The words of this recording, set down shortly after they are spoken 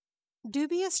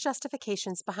Dubious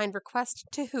Justifications Behind Request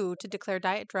to WHO to Declare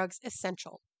Diet Drugs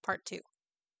Essential, Part 2.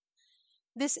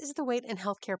 This is the Weight and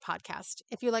Healthcare Podcast.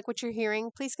 If you like what you're hearing,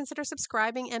 please consider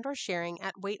subscribing and or sharing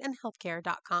at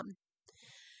weightandhealthcare.com.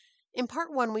 In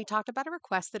Part 1, we talked about a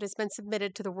request that has been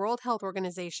submitted to the World Health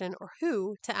Organization, or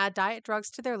WHO, to add diet drugs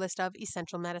to their list of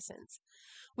essential medicines.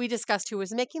 We discussed who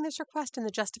was making this request and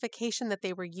the justification that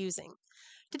they were using.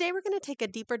 Today, we're going to take a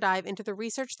deeper dive into the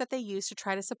research that they used to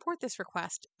try to support this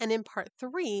request. And in Part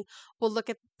 3, we'll look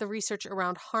at the research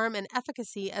around harm and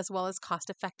efficacy as well as cost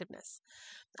effectiveness.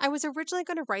 I was originally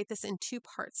going to write this in 2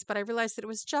 parts, but I realized that it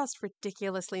was just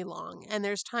ridiculously long, and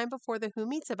there's time before the WHO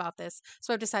meets about this,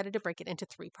 so I've decided to break it into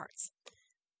 3 parts.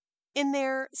 In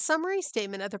their summary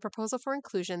statement of the proposal for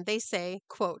inclusion, they say,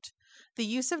 quote, "The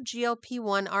use of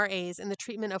GLP-1 RAs in the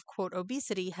treatment of, quote,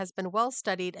 obesity has been well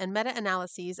studied, and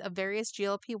meta-analyses of various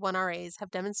GLP-1 RAs have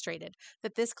demonstrated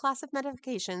that this class of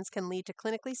medications can lead to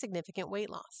clinically significant weight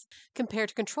loss. Compared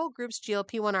to control groups,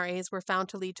 GLP-1 RAs were found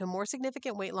to lead to more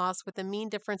significant weight loss with a mean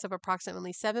difference of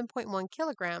approximately 7.1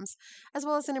 kilograms, as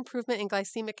well as an improvement in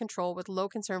glycemic control with low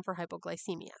concern for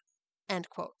hypoglycemia." End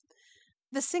quote.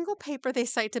 The single paper they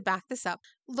cite to back this up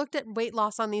looked at weight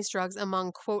loss on these drugs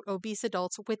among, quote, obese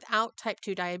adults without type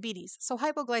 2 diabetes, so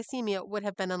hypoglycemia would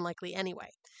have been unlikely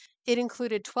anyway. It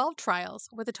included 12 trials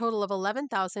with a total of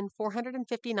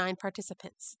 11,459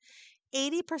 participants.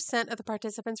 80% of the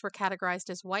participants were categorized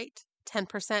as white,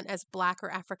 10% as Black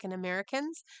or African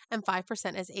Americans, and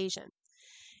 5% as Asian.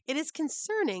 It is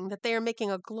concerning that they are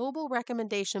making a global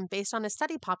recommendation based on a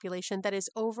study population that is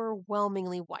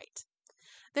overwhelmingly white.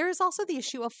 There is also the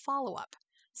issue of follow-up.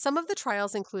 Some of the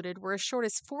trials included were as short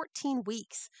as 14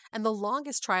 weeks, and the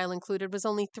longest trial included was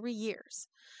only 3 years.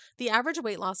 The average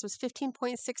weight loss was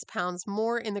 15.6 pounds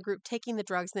more in the group taking the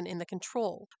drugs than in the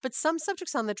control, but some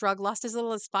subjects on the drug lost as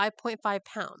little as 5.5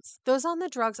 pounds. Those on the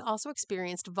drugs also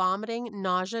experienced vomiting,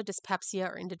 nausea, dyspepsia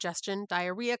or indigestion,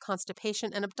 diarrhea,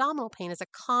 constipation, and abdominal pain as a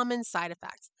common side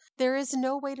effect. There is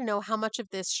no way to know how much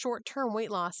of this short-term weight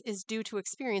loss is due to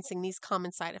experiencing these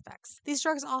common side effects. These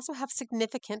drugs also have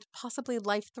significant, possibly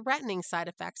life-threatening side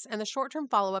effects, and the short-term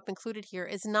follow-up included here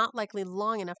is not likely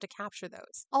long enough to capture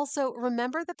those. Also,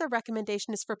 remember that the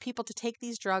recommendation is for people to take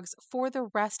these drugs for the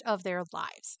rest of their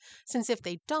lives, since if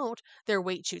they don't, their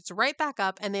weight shoots right back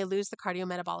up and they lose the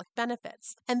cardiometabolic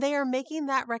benefits. And they are making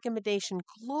that recommendation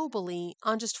globally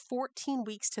on just 14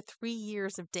 weeks to 3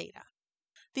 years of data.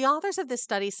 The authors of this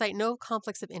study cite no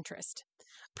conflicts of interest.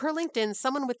 Per LinkedIn,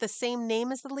 someone with the same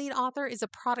name as the lead author is a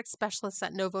product specialist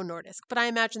at Novo Nordisk, but I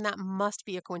imagine that must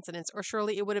be a coincidence, or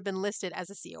surely it would have been listed as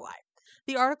a COI.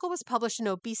 The article was published in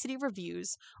Obesity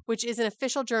Reviews, which is an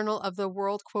official journal of the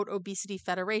World, quote, Obesity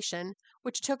Federation,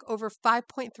 which took over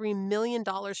 $5.3 million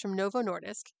from Novo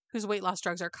Nordisk, whose weight loss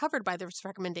drugs are covered by this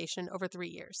recommendation, over 3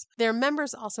 years. Their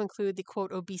members also include the,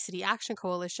 quote, Obesity Action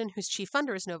Coalition, whose chief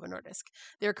funder is Novo Nordisk.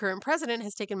 Their current president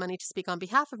has taken money to speak on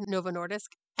behalf of Novo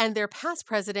Nordisk, and their past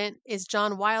president is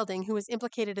John Wilding, who was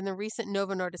implicated in the recent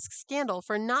Novo Nordisk scandal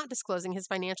for not disclosing his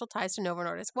financial ties to Novo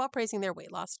Nordisk while praising their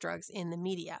weight loss drugs in the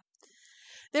media.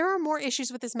 There are more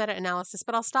issues with this meta-analysis,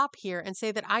 but I'll stop here and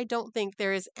say that I don't think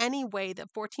there is any way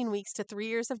that 14 weeks to 3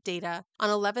 years of data on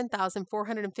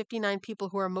 11,459 people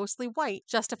who are mostly white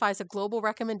justifies a global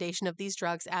recommendation of these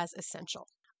drugs as essential.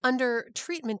 Under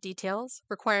treatment details,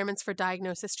 requirements for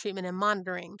diagnosis, treatment, and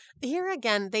monitoring, here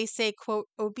again they say, quote,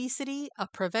 obesity, a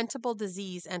preventable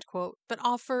disease, end quote, but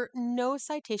offer no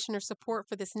citation or support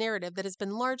for this narrative that has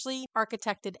been largely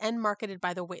architected and marketed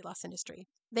by the weight loss industry.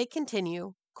 They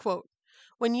continue, quote,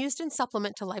 when used in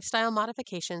supplement to lifestyle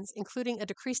modifications, including a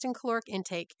decrease in caloric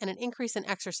intake and an increase in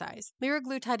exercise,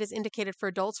 liraglutide is indicated for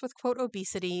adults with, quote,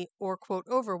 obesity or, quote,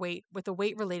 overweight with a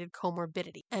weight-related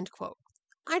comorbidity, end quote.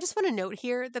 I just want to note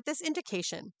here that this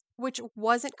indication, which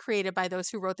wasn't created by those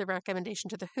who wrote the recommendation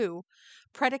to the WHO,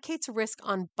 predicates risk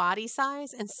on body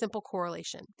size and simple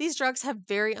correlation. These drugs have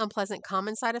very unpleasant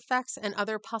common side effects and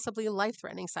other possibly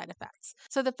life-threatening side effects.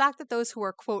 So the fact that those who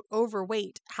are, quote,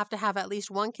 overweight have to have at least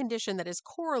one condition that is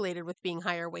correlated with being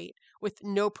higher weight, with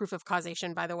no proof of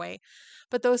causation, by the way,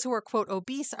 but those who are, quote,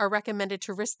 obese are recommended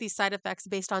to risk these side effects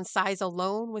based on size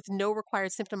alone with no required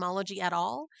symptomology at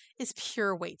all, is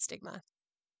pure weight stigma.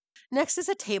 Next is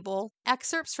a table,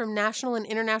 excerpts from national and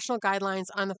international guidelines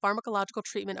on the pharmacological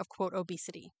treatment of, quote,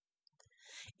 obesity.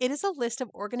 It is a list of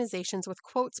organizations with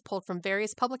quotes pulled from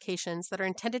various publications that are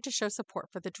intended to show support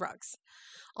for the drugs.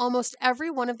 Almost every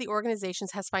one of the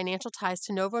organizations has financial ties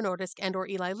to Novo Nordisk and or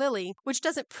Eli Lilly, which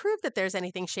doesn't prove that there's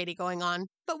anything shady going on,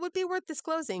 but would be worth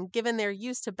disclosing given their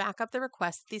use to back up the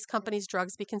request that these companies'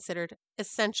 drugs be considered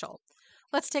essential.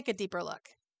 Let's take a deeper look.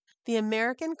 The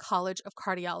American College of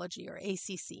Cardiology, or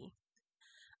ACC.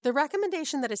 The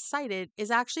recommendation that is cited is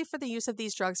actually for the use of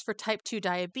these drugs for type 2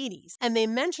 diabetes, and they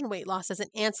mention weight loss as an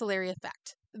ancillary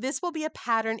effect. This will be a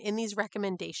pattern in these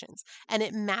recommendations, and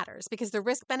it matters because the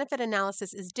risk-benefit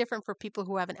analysis is different for people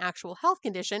who have an actual health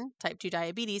condition, type 2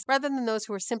 diabetes, rather than those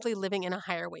who are simply living in a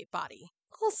higher weight body.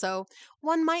 Also,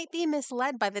 one might be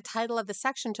misled by the title of the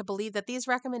section to believe that these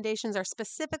recommendations are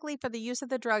specifically for the use of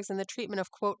the drugs in the treatment of,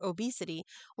 quote, obesity,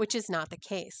 which is not the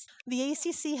case. The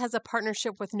ACC has a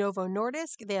partnership with Novo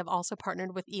Nordisk. They have also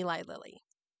partnered with Eli Lilly.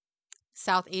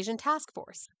 South Asian Task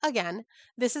Force. Again,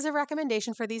 this is a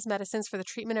recommendation for these medicines for the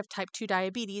treatment of type 2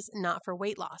 diabetes, not for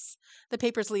weight loss. The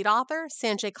paper's lead author,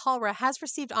 Sanjay Kalra, has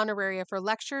received honoraria for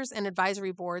lectures and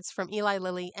advisory boards from Eli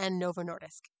Lilly and Novo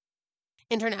Nordisk.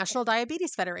 International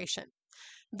Diabetes Federation.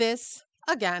 This,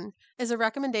 again, is a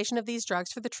recommendation of these drugs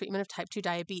for the treatment of type 2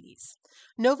 diabetes.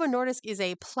 Novo Nordisk is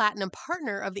a platinum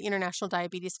partner of the International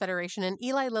Diabetes Federation, and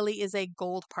Eli Lilly is a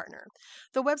gold partner.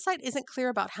 The website isn't clear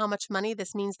about how much money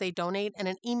this means they donate, and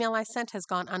an email I sent has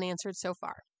gone unanswered so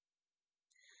far.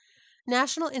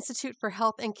 National Institute for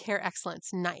Health and Care Excellence,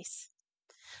 NICE.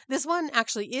 This one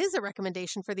actually is a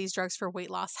recommendation for these drugs for weight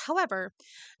loss. However,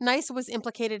 NICE was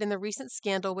implicated in the recent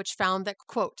scandal which found that,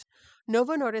 quote,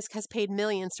 Novo Nordisk has paid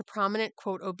millions to prominent,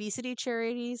 quote, obesity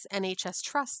charities, NHS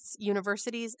trusts,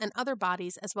 universities, and other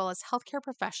bodies, as well as healthcare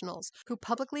professionals who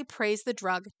publicly praise the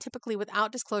drug, typically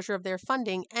without disclosure of their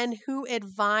funding, and who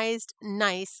advised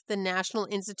NICE, the National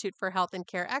Institute for Health and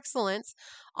Care Excellence,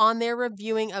 on their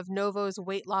reviewing of Novo's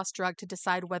weight loss drug to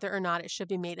decide whether or not it should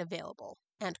be made available,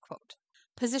 end quote.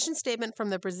 Position statement from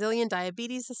the Brazilian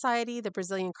Diabetes Society, the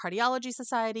Brazilian Cardiology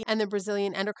Society, and the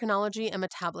Brazilian Endocrinology and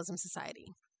Metabolism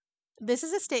Society. This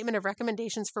is a statement of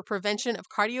recommendations for prevention of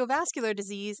cardiovascular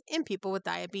disease in people with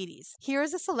diabetes. Here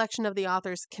is a selection of the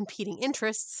authors' competing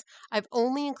interests. I've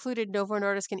only included Novo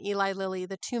Nordisk and Eli Lilly,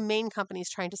 the two main companies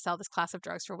trying to sell this class of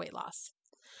drugs for weight loss.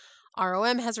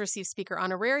 ROM has received speaker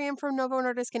honorarium from Novo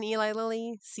Nordisk and Eli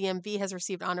Lilly. CMV has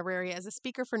received honoraria as a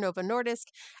speaker for Novo Nordisk.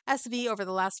 SV, over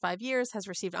the last 5 years, has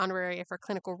received honoraria for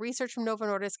clinical research from Novo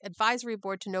Nordisk. Advisory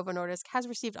Board to Novo Nordisk has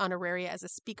received honoraria as a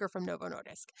speaker from Novo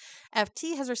Nordisk.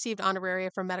 FT has received honoraria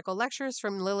for medical lectures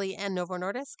from Lilly and Novo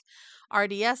Nordisk.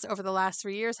 RDS, over the last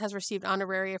 3 years, has received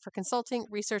honoraria for consulting,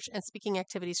 research, and speaking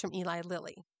activities from Eli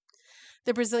Lilly.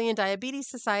 The Brazilian Diabetes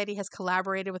Society has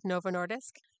collaborated with Novo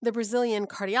Nordisk. The Brazilian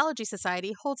Cardiology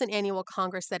Society holds an annual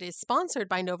congress that is sponsored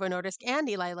by Novo Nordisk and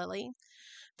Eli Lilly.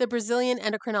 The Brazilian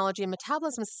Endocrinology and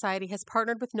Metabolism Society has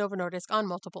partnered with Novo Nordisk on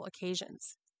multiple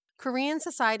occasions. Korean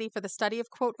Society for the Study of,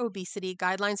 quote, Obesity,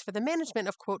 Guidelines for the Management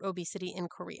of, quote, Obesity in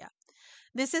Korea.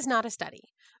 This is not a study,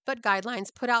 but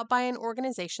guidelines put out by an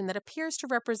organization that appears to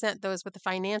represent those with a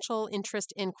financial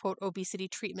interest in, quote, obesity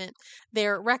treatment.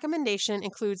 Their recommendation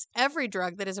includes every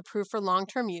drug that is approved for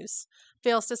long-term use,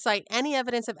 fails to cite any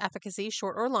evidence of efficacy,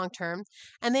 short or long-term,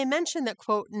 and they mention that,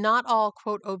 quote, not all,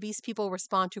 quote, obese people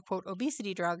respond to, quote,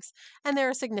 obesity drugs, and there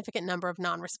are a significant number of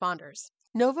non-responders.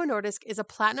 Novo Nordisk is a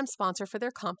platinum sponsor for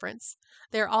their conference.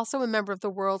 They are also a member of the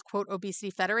World, quote, Obesity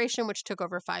Federation, which took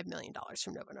over $5 million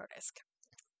from Novo Nordisk.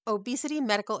 Obesity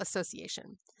Medical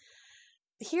Association.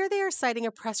 Here they are citing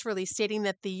a press release stating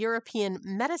that the European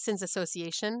Medicines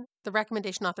Association, the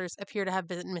recommendation authors appear to have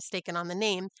been mistaken on the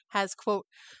name, has, quote,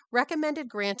 recommended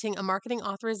granting a marketing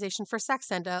authorization for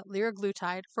Saxenda,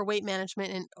 liraglutide, for weight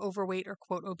management in overweight or,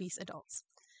 quote, obese adults.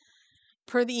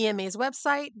 Per the EMA's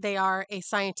website, they are a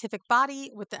scientific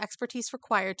body with the expertise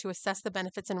required to assess the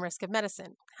benefits and risk of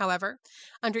medicine. However,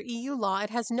 under EU law, it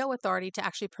has no authority to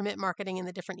actually permit marketing in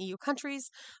the different EU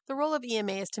countries. The role of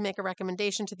EMA is to make a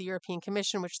recommendation to the European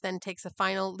Commission, which then takes a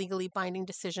final legally binding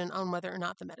decision on whether or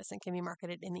not the medicine can be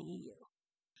marketed in the EU.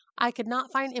 I could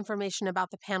not find information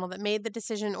about the panel that made the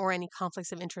decision or any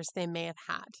conflicts of interest they may have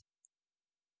had.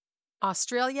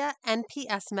 Australia,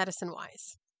 NPS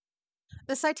Medicine-Wise.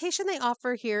 The citation they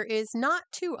offer here is not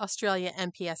to Australia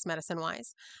NPS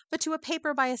Medicine-Wise, but to a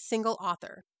paper by a single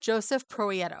author, Joseph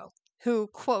Proieto, who,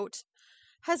 quote,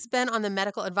 has been on the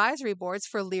medical advisory boards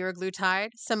for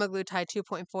liraglutide, semaglutide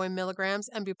 2.4 milligrams,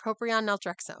 and bupropion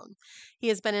naltrexone. He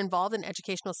has been involved in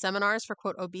educational seminars for,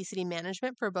 quote, obesity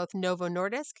management for both Novo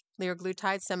Nordisk,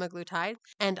 liraglutide, semaglutide,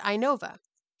 and Inova,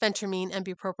 phentermine and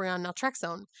bupropion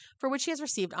naltrexone, for which he has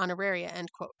received honoraria,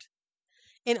 end quote.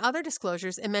 In other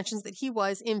disclosures, it mentions that he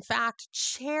was, in fact,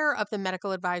 chair of the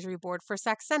medical advisory board for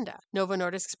Saxenda, Novo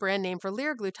Nordisk's brand name for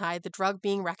liraglutide, the drug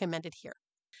being recommended here.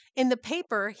 In the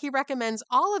paper, he recommends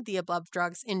all of the above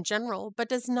drugs in general, but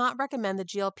does not recommend the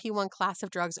GLP-1 class of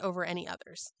drugs over any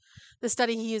others. The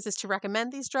study he uses to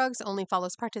recommend these drugs only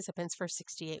follows participants for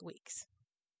 68 weeks.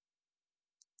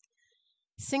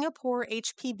 Singapore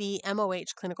HPB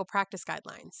MOH Clinical Practice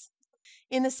Guidelines.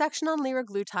 In the section on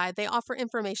liraglutide, they offer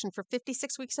information for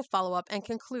 56 weeks of follow-up and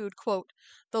conclude, quote,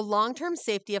 the long-term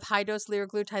safety of high-dose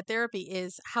liraglutide therapy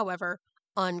is, however,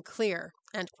 unclear,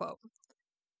 end quote.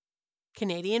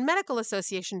 Canadian Medical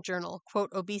Association Journal, quote,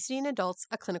 Obesity in Adults,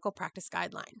 a Clinical Practice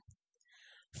Guideline.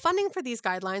 Funding for these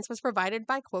guidelines was provided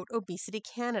by, quote, Obesity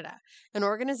Canada, an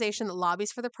organization that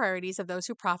lobbies for the priorities of those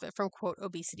who profit from, quote,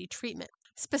 obesity treatment.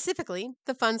 Specifically,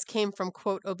 the funds came from,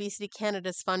 quote, Obesity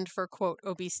Canada's Fund for, quote,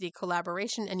 Obesity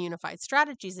Collaboration and Unified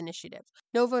Strategies Initiative.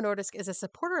 Novo Nordisk is a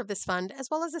supporter of this fund as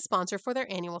well as a sponsor for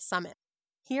their annual summit.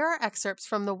 Here are excerpts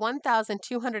from the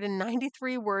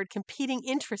 1,293-word competing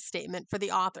interest statement for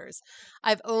the authors.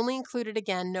 I've only included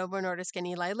again Novo Nordisk and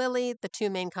Eli Lilly, the two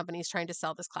main companies trying to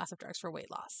sell this class of drugs for weight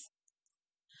loss.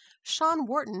 Sean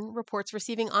Wharton reports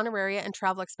receiving honoraria and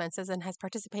travel expenses and has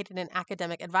participated in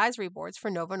academic advisory boards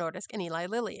for Novo Nordisk and Eli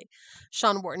Lilly.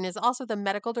 Sean Wharton is also the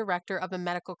medical director of a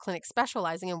medical clinic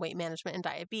specializing in weight management and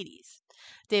diabetes.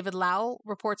 David Lau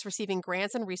reports receiving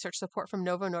grants and research support from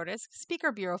Novo Nordisk,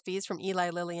 speaker bureau fees from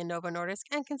Eli Lilly and Novo Nordisk,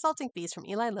 and consulting fees from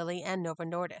Eli Lilly and Novo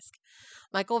Nordisk.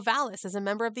 Michael Vallis is a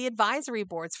member of the advisory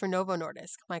boards for Novo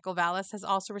Nordisk. Michael Vallis has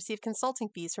also received consulting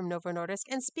fees from Novo Nordisk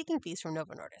and speaking fees from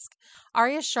Novo Nordisk.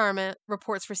 Arya Sharma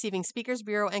reports receiving speakers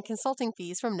bureau and consulting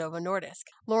fees from Novo Nordisk.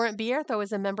 Laurent Biertho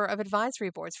is a member of advisory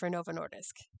boards for Novo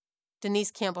Nordisk.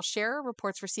 Denise Campbell-Scherer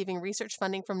reports receiving research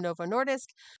funding from Novo Nordisk.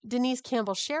 Denise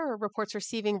Campbell-Scherer reports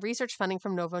receiving research funding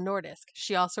from Novo Nordisk.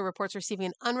 She also reports receiving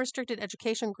an unrestricted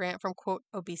education grant from, quote,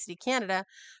 Obesity Canada,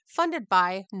 funded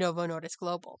by Novo Nordisk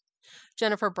Global.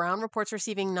 Jennifer Brown reports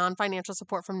receiving non-financial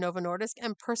support from Novo Nordisk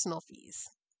and personal fees.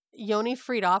 Yoni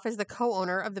Friedoff is the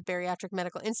co-owner of the Bariatric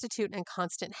Medical Institute and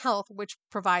Constant Health, which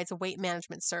provides a weight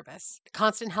management service.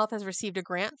 Constant Health has received a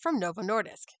grant from Novo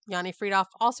Nordisk. Yoni Friedoff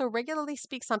also regularly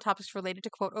speaks on topics related to,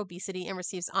 quote, obesity and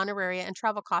receives honoraria and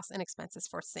travel costs and expenses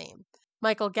for same.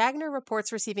 Michael Gagner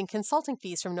reports receiving consulting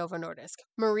fees from Novo Nordisk.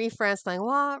 Marie-France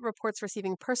Langlois reports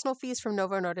receiving personal fees from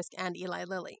Novo Nordisk and Eli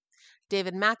Lilly.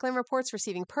 David Macklin reports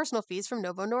receiving personal fees from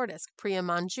Novo Nordisk. Priya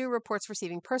Manju reports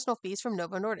receiving personal fees from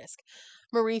Novo Nordisk.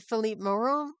 Marie-Philippe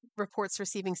Moreau reports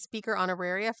receiving speaker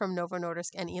honoraria from Novo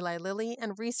Nordisk and Eli Lilly,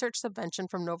 and research subvention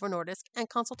from Novo Nordisk and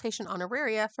consultation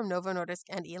honoraria from Novo Nordisk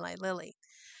and Eli Lilly.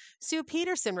 Sue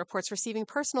Peterson reports receiving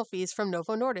personal fees from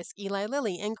Novo Nordisk, Eli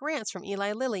Lilly, and grants from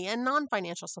Eli Lilly and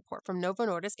non-financial support from Novo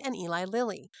Nordisk and Eli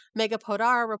Lilly. Megha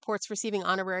Podar reports receiving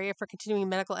honoraria for continuing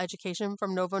medical education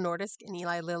from Novo Nordisk and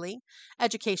Eli Lilly,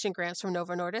 education grants from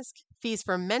Novo Nordisk, fees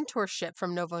for mentorship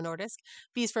from Novo Nordisk,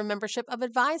 fees for membership of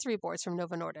advisory boards from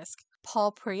Novo Nordisk.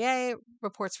 Paul Prier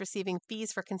reports receiving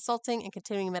fees for consulting and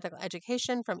continuing medical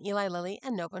education from Eli Lilly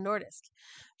and Novo Nordisk.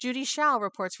 Judy Shao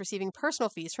reports receiving personal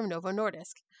fees from Novo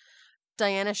Nordisk.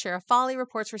 Diana Sharafali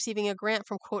reports receiving a grant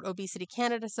from, quote, Obesity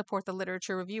Canada to support the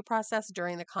literature review process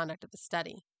during the conduct of the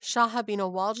study. Shaha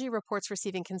Binowalji reports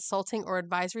receiving consulting or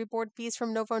advisory board fees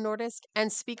from Novo Nordisk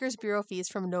and speakers bureau fees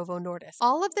from Novo Nordisk.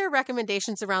 All of their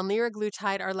recommendations around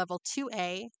liraglutide are level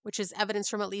 2A, which is evidence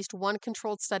from at least one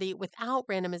controlled study without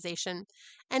randomization,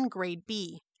 and grade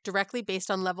B, directly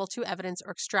based on level 2 evidence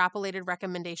or extrapolated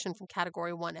recommendation from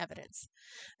category 1 evidence.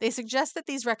 They suggest that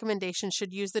these recommendations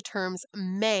should use the terms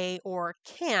may or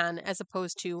can as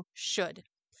opposed to should.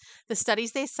 The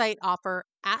studies they cite offer,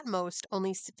 at most,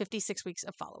 only 56 weeks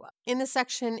of follow-up. In the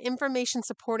section, Information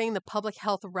Supporting the Public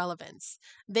Health Relevance,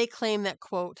 they claim that,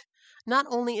 quote, not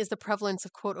only is the prevalence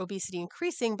of, quote, obesity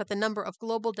increasing, but the number of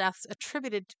global deaths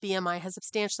attributed to BMI has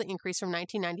substantially increased from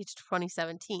 1990 to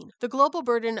 2017. The global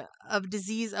burden of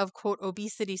disease of, quote,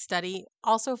 obesity study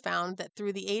also found that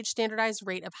through the age-standardized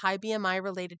rate of high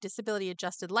BMI-related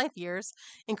disability-adjusted life years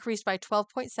increased by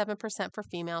 12.7% for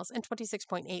females and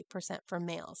 26.8% for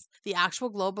males. The actual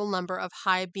global number of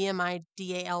high BMI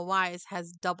DALYs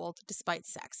has doubled despite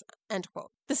sex, end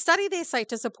quote. The study they cite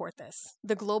to support this,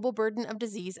 the global burden of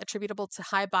disease attributable to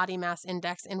high body mass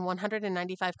index in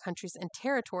 195 countries and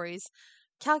territories,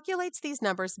 calculates these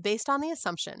numbers based on the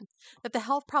assumption that the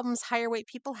health problems higher weight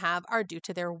people have are due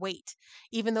to their weight,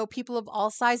 even though people of all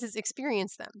sizes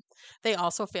experience them. They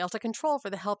also fail to control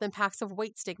for the health impacts of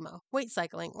weight stigma, weight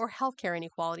cycling, or healthcare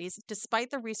inequalities,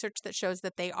 despite the research that shows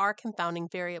that they are confounding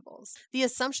variables. The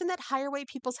assumption that higher weight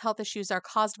people's health issues are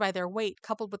caused by their weight,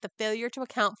 coupled with the failure to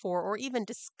account for or even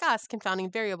discuss confounding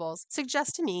variables,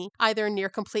 suggests to me either near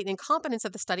complete incompetence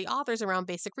of the study authors around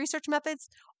basic research methods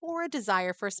or a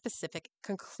desire for a specific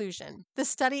conclusion. The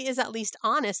study is at least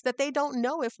honest that they don't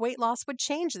know if weight loss would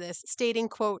change this, stating,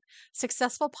 quote,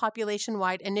 successful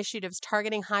population-wide initiatives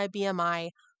targeting high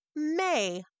BMI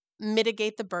may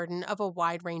mitigate the burden of a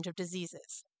wide range of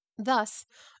diseases. Thus,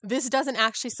 this doesn't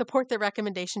actually support the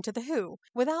recommendation to the WHO.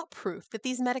 Without proof that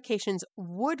these medications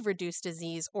would reduce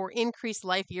disease or increase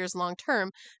life years long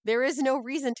term, there is no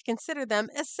reason to consider them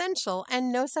essential,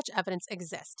 and no such evidence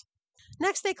exists.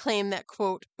 Next, they claim that,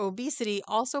 quote, obesity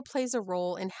also plays a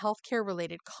role in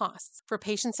healthcare-related costs. For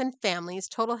patients and families,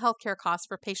 total healthcare costs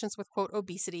for patients with, quote,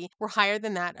 obesity were higher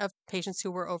than that of patients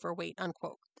who were overweight,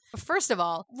 unquote. First of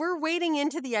all, we're wading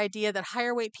into the idea that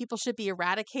higher weight people should be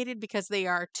eradicated because they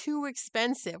are too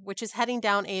expensive, which is heading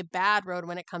down a bad road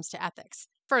when it comes to ethics.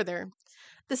 Further,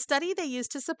 the study they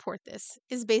used to support this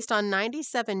is based on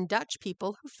 97 Dutch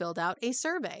people who filled out a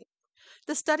survey.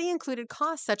 The study included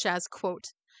costs such as,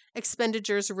 quote,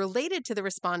 expenditures related to the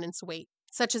respondents' weight,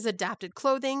 such as adapted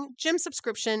clothing, gym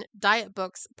subscription, diet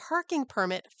books, parking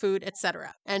permit, food,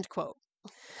 etc., end quote.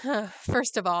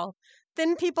 First of all,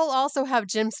 thin people also have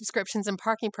gym subscriptions and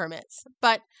parking permits.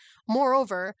 But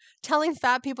moreover, telling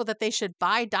fat people that they should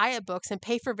buy diet books and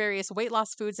pay for various weight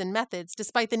loss foods and methods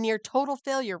despite the near total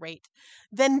failure rate,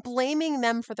 then blaming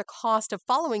them for the cost of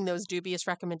following those dubious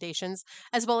recommendations,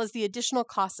 as well as the additional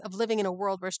costs of living in a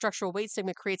world where structural weight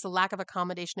stigma creates a lack of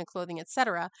accommodation and clothing,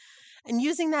 etc., and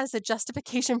using that as a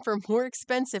justification for more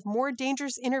expensive, more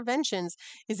dangerous interventions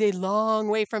is a long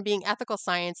way from being ethical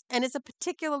science and is a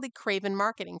particularly craven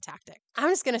marketing tactic. I'm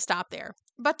just going to stop there,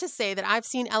 but to say that I've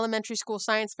seen elementary school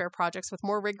science fair projects with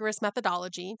more rigorous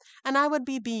methodology, and I would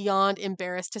be beyond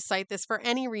embarrassed to cite this for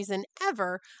any reason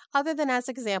ever other than as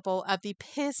an example of the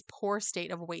piss-poor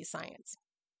state of weight science.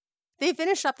 They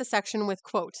finish up the section with,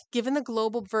 quote, given the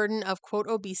global burden of, quote,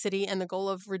 obesity and the goal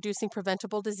of reducing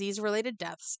preventable disease-related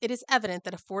deaths, it is evident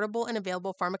that affordable and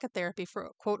available pharmacotherapy for,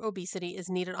 quote, obesity is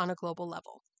needed on a global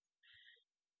level.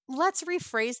 Let's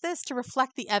rephrase this to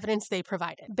reflect the evidence they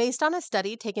provided. Based on a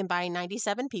study taken by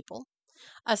 97 people,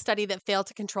 a study that failed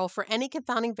to control for any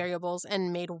confounding variables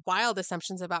and made wild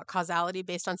assumptions about causality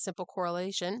based on simple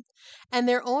correlation, and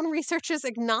their own researchers'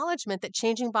 acknowledgement that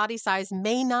changing body size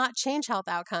may not change health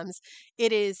outcomes,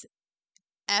 it is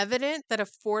evident that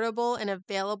affordable and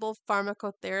available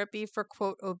pharmacotherapy for,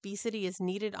 quote, obesity is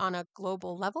needed on a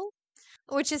global level?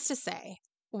 Which is to say,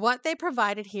 what they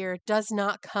provided here does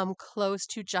not come close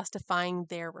to justifying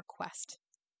their request.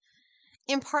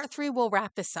 In part 3, we'll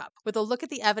wrap this up with a look at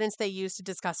the evidence they used to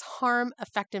discuss harm,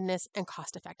 effectiveness, and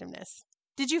cost effectiveness.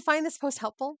 Did you find this post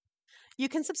helpful? You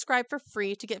can subscribe for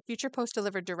free to get future posts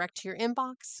delivered direct to your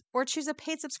inbox, or choose a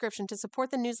paid subscription to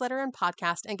support the newsletter and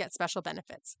podcast and get special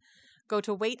benefits. Go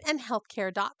to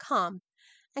weightandhealthcare.com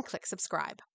and click subscribe.